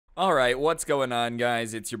Alright, what's going on,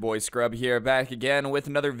 guys? It's your boy Scrub here, back again with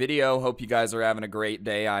another video. Hope you guys are having a great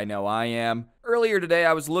day. I know I am. Earlier today,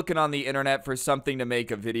 I was looking on the internet for something to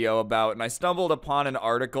make a video about, and I stumbled upon an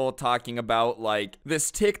article talking about, like,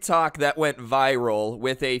 this TikTok that went viral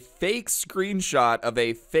with a fake screenshot of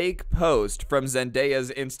a fake post from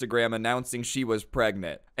Zendaya's Instagram announcing she was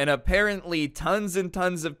pregnant. And apparently, tons and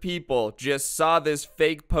tons of people just saw this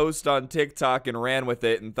fake post on TikTok and ran with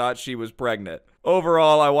it and thought she was pregnant.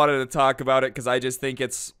 Overall, I wanted to talk about it because I just think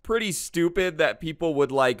it's pretty stupid that people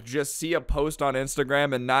would, like, just see a post on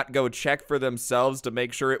Instagram and not go check for themselves to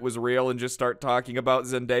make sure it was real and just start talking about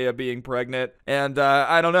Zendaya being pregnant. And,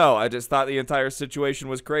 I don't know. I just thought the entire situation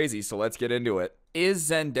was crazy, so let's get into it. Is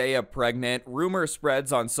Zendaya pregnant? Rumor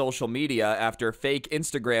spreads on social media after fake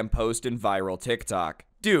Instagram post in viral TikTok.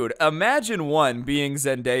 Dude, imagine one being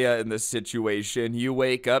Zendaya in this situation. You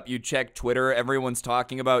wake up, you check Twitter, everyone's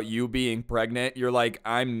talking about you being pregnant. You're like,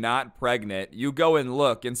 I'm not pregnant. You go and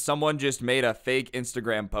look, and someone just made a fake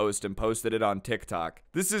Instagram post and posted it on TikTok.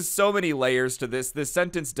 This is so many layers to this. This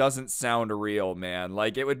sentence doesn't sound real, man.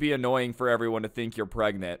 Like, it would be annoying for everyone to think you're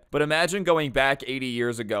pregnant. But imagine going back 80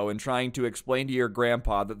 years ago and trying to explain to your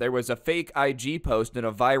grandpa that there was a fake IG post in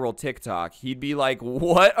a viral TikTok. He'd be like,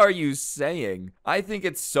 what are you saying? I think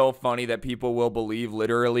it's so funny that people will believe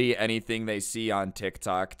literally anything they see on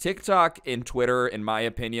TikTok. TikTok and Twitter, in my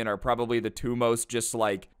opinion, are probably the two most just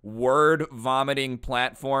like word vomiting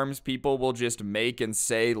platforms. People will just make and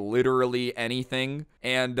say literally anything.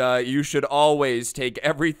 And you should always take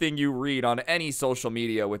everything you read on any social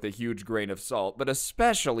media with a huge grain of salt, but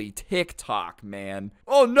especially TikTok, man.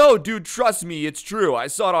 Oh no, dude, trust me, it's true. I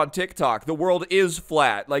saw it on TikTok. The world is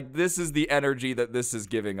flat. Like, this is the energy that this is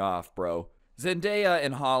giving off, bro. Zendaya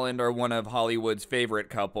and Holland are one of Hollywood's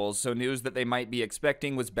favorite couples, so news that they might be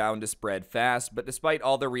expecting was bound to spread fast, but despite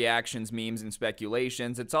all the reactions, memes, and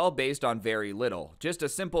speculations, it's all based on very little. Just a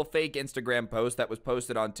simple fake Instagram post that was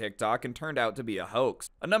posted on TikTok and turned out to be a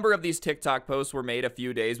hoax. A number of these TikTok posts were made a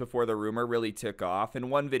few days before the rumor really took off,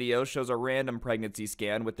 and one video shows a random pregnancy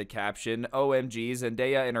scan with the caption, OMG,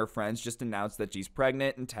 Zendaya and her friends just announced that she's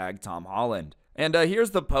pregnant and tagged Tom Holland. And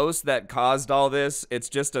here's the post that caused all this. It's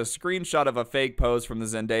just a screenshot of a fake post from the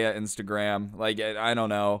Zendaya Instagram. Like, I don't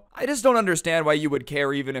know. I just don't understand why you would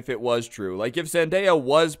care even if it was true. Like, if Zendaya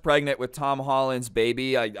was pregnant with Tom Holland's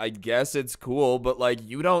baby, I guess it's cool, but, like,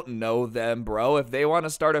 you don't know them, bro. If they want to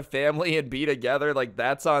start a family and be together, like,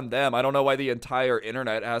 that's on them. I don't know why the entire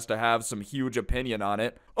internet has to have some huge opinion on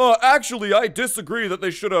it. Actually, I disagree that they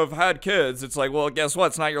should have had kids. It's like, well, guess what?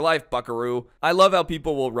 It's not your life, buckaroo. I love how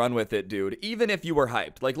people will run with it, dude. Even if you were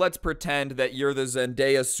hyped. Like, let's pretend that you're the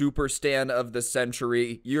Zendaya super stan of the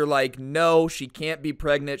century. You're like, no, she can't be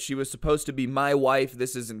pregnant. She was supposed to be my wife.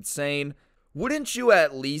 This is insane. Wouldn't you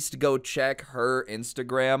at least go check her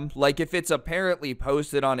Instagram? Like, if it's apparently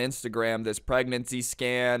posted on Instagram, this pregnancy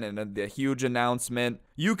scan and the huge announcement,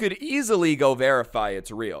 you could easily go verify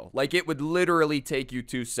it's real. Like, it would literally take you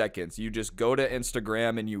 2 seconds. You just go to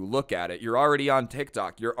Instagram and you look at it. You're already on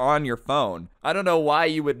TikTok. You're on your phone. I don't know why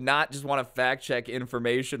you would not just want to fact check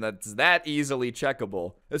information that's that easily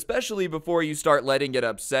checkable. Especially before you start letting it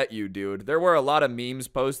upset you, dude. There were a lot of memes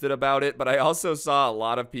posted about it, but I also saw a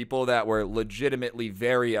lot of people that were legitimately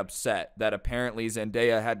very upset that apparently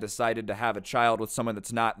Zendaya had decided to have a child with someone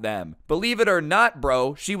that's not them. Believe it or not,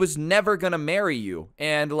 bro, she was never gonna marry you.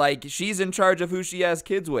 And, like, she's in charge of who she has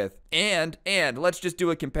kids with. And let's just do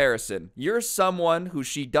a comparison. You're someone who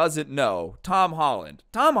she doesn't know, Tom Holland.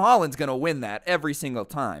 Tom Holland's gonna win that every single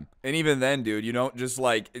time. And even then, dude, you don't just,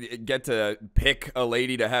 like, get to pick a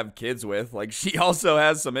lady to have kids with. Like, she also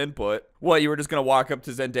has some input. What, you were just gonna walk up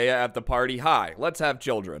to Zendaya at the party? Hi, let's have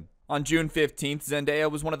children. On June 15th, Zendaya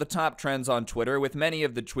was one of the top trends on Twitter, with many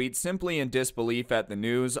of the tweets simply in disbelief at the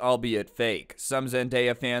news, albeit fake. Some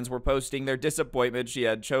Zendaya fans were posting their disappointment she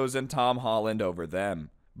had chosen Tom Holland over them.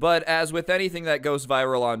 But as with anything that goes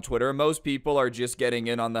viral on Twitter, most people are just getting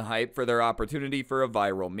in on the hype for their opportunity for a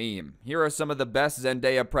viral meme. Here are some of the best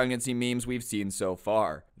Zendaya pregnancy memes we've seen so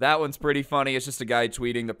far. That one's pretty funny. It's just a guy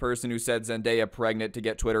tweeting the person who said Zendaya pregnant to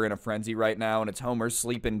get Twitter in a frenzy right now, and it's Homer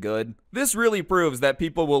sleeping good. This really proves that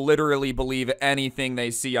people will literally believe anything they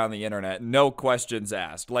see on the internet. No questions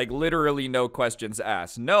asked. Like, literally no questions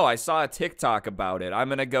asked. No, I saw a TikTok about it. I'm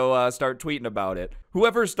gonna go start tweeting about it.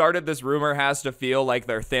 Whoever started this rumor has to feel like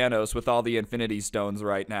they're Thanos with all the Infinity Stones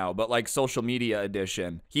right now, but like social media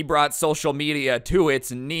edition. He brought social media to its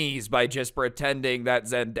knees by just pretending that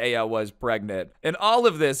Zendaya was pregnant. And all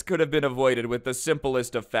of this could have been avoided with the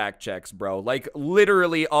simplest of fact checks, bro. Like,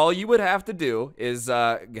 literally all you would have to do is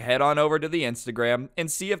head on over to the Instagram and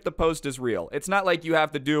see if the post is real. It's not like you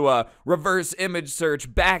have to do a reverse image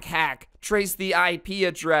search, back hack, trace the IP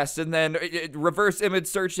address, and then reverse image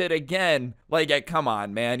search it again. Like, come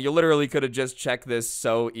on, man. You literally could have just checked this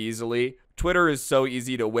so easily. Twitter is so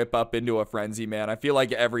easy to whip up into a frenzy, man. I feel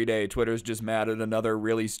like every day Twitter's just mad at another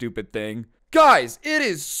really stupid thing. Guys, it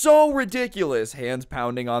is so ridiculous, hands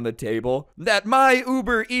pounding on the table, that my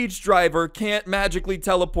Uber Eats driver can't magically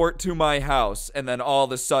teleport to my house. And then all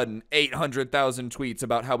of a sudden, 800,000 tweets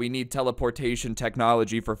about how we need teleportation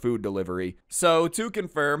technology for food delivery. So, to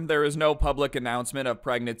confirm, there is no public announcement of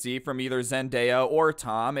pregnancy from either Zendaya or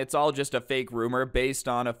Tom. It's all just a fake rumor based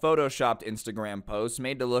on a photoshopped Instagram post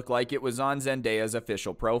made to look like it was on Zendaya's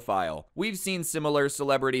official profile. We've seen similar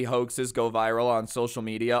celebrity hoaxes go viral on social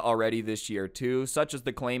media already this year too, such as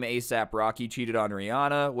the claim ASAP Rocky cheated on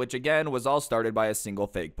Rihanna, which again was all started by a single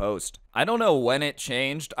fake post. I don't know when it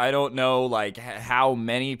changed. I don't know like how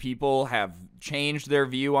many people have changed their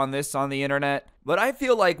view on this on the internet, but I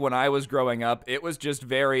feel like when I was growing up, it was just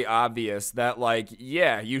very obvious that, like,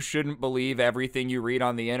 yeah, you shouldn't believe everything you read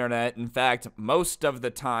on the internet. In fact, most of the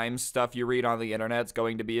time, stuff you read on the internet's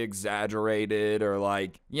going to be exaggerated or,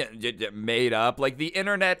 like, yeah, made up. Like, the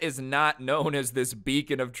internet is not known as this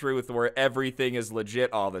beacon of truth where everything is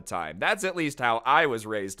legit all the time. That's at least how I was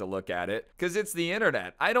raised to look at it, because it's the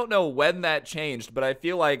internet. I don't know when that changed, but I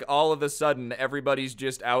feel like all of a sudden, everybody's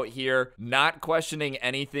just out here not questioning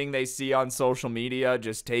anything they see on social media,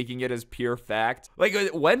 just taking it as pure fact. Like,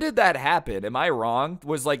 when did that happen? Am I wrong?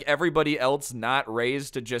 Was like everybody else not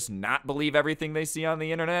raised to just not believe everything they see on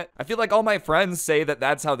the internet? I feel like all my friends say that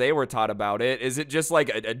that's how they were taught about it. Is it just like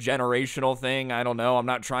a generational thing? I don't know. I'm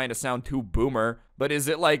not trying to sound too boomer. But is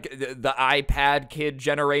it like the iPad kid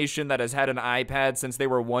generation that has had an iPad since they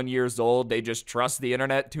were 1 year old? They just trust the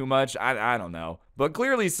internet too much? I don't know. But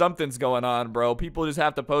clearly something's going on, bro. People just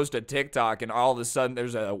have to post a TikTok and all of a sudden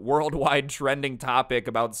there's a worldwide trending topic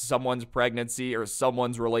about someone's pregnancy or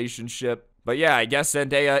someone's relationship. But yeah, I guess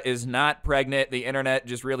Zendaya is not pregnant. The internet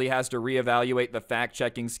just really has to reevaluate the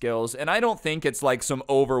fact-checking skills. And I don't think it's like some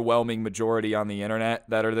overwhelming majority on the internet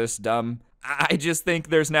that are this dumb. I just think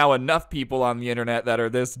there's now enough people on the internet that are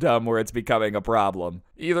this dumb where it's becoming a problem.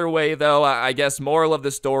 Either way, though, I guess moral of the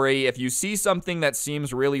story, if you see something that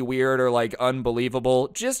seems really weird or like unbelievable,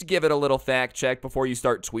 just give it a little fact check before you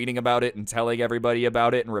start tweeting about it and telling everybody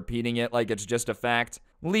about it and repeating it like it's just a fact.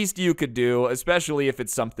 Least you could do, especially if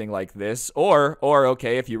it's something like this. Or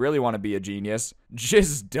okay, if you really want to be a genius,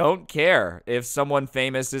 just don't care if someone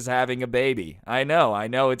famous is having a baby. I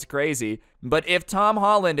know it's crazy. But if Tom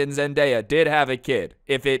Holland and Zendaya did have a kid,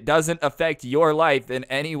 if it doesn't affect your life in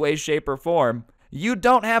any way, shape, or form, you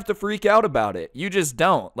don't have to freak out about it. You just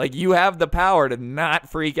don't. Like, you have the power to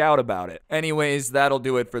not freak out about it. Anyways, that'll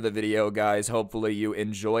do it for the video, guys. Hopefully you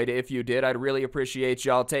enjoyed. If you did, I'd really appreciate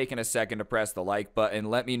y'all taking a second to press the like button.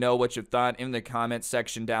 Let me know what you thought in the comment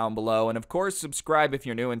section down below. And of course, subscribe if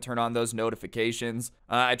you're new and turn on those notifications.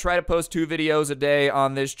 I try to post 2 videos a day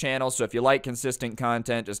on this channel, so if you like consistent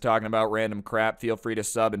content, just talking about random crap, feel free to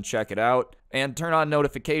sub and check it out. And turn on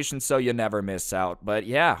notifications so you never miss out. But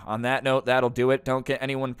yeah, on that note, that'll do it. Don't get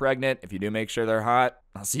anyone pregnant. If you do, make sure they're hot.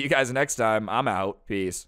 I'll see you guys next time. I'm out. Peace.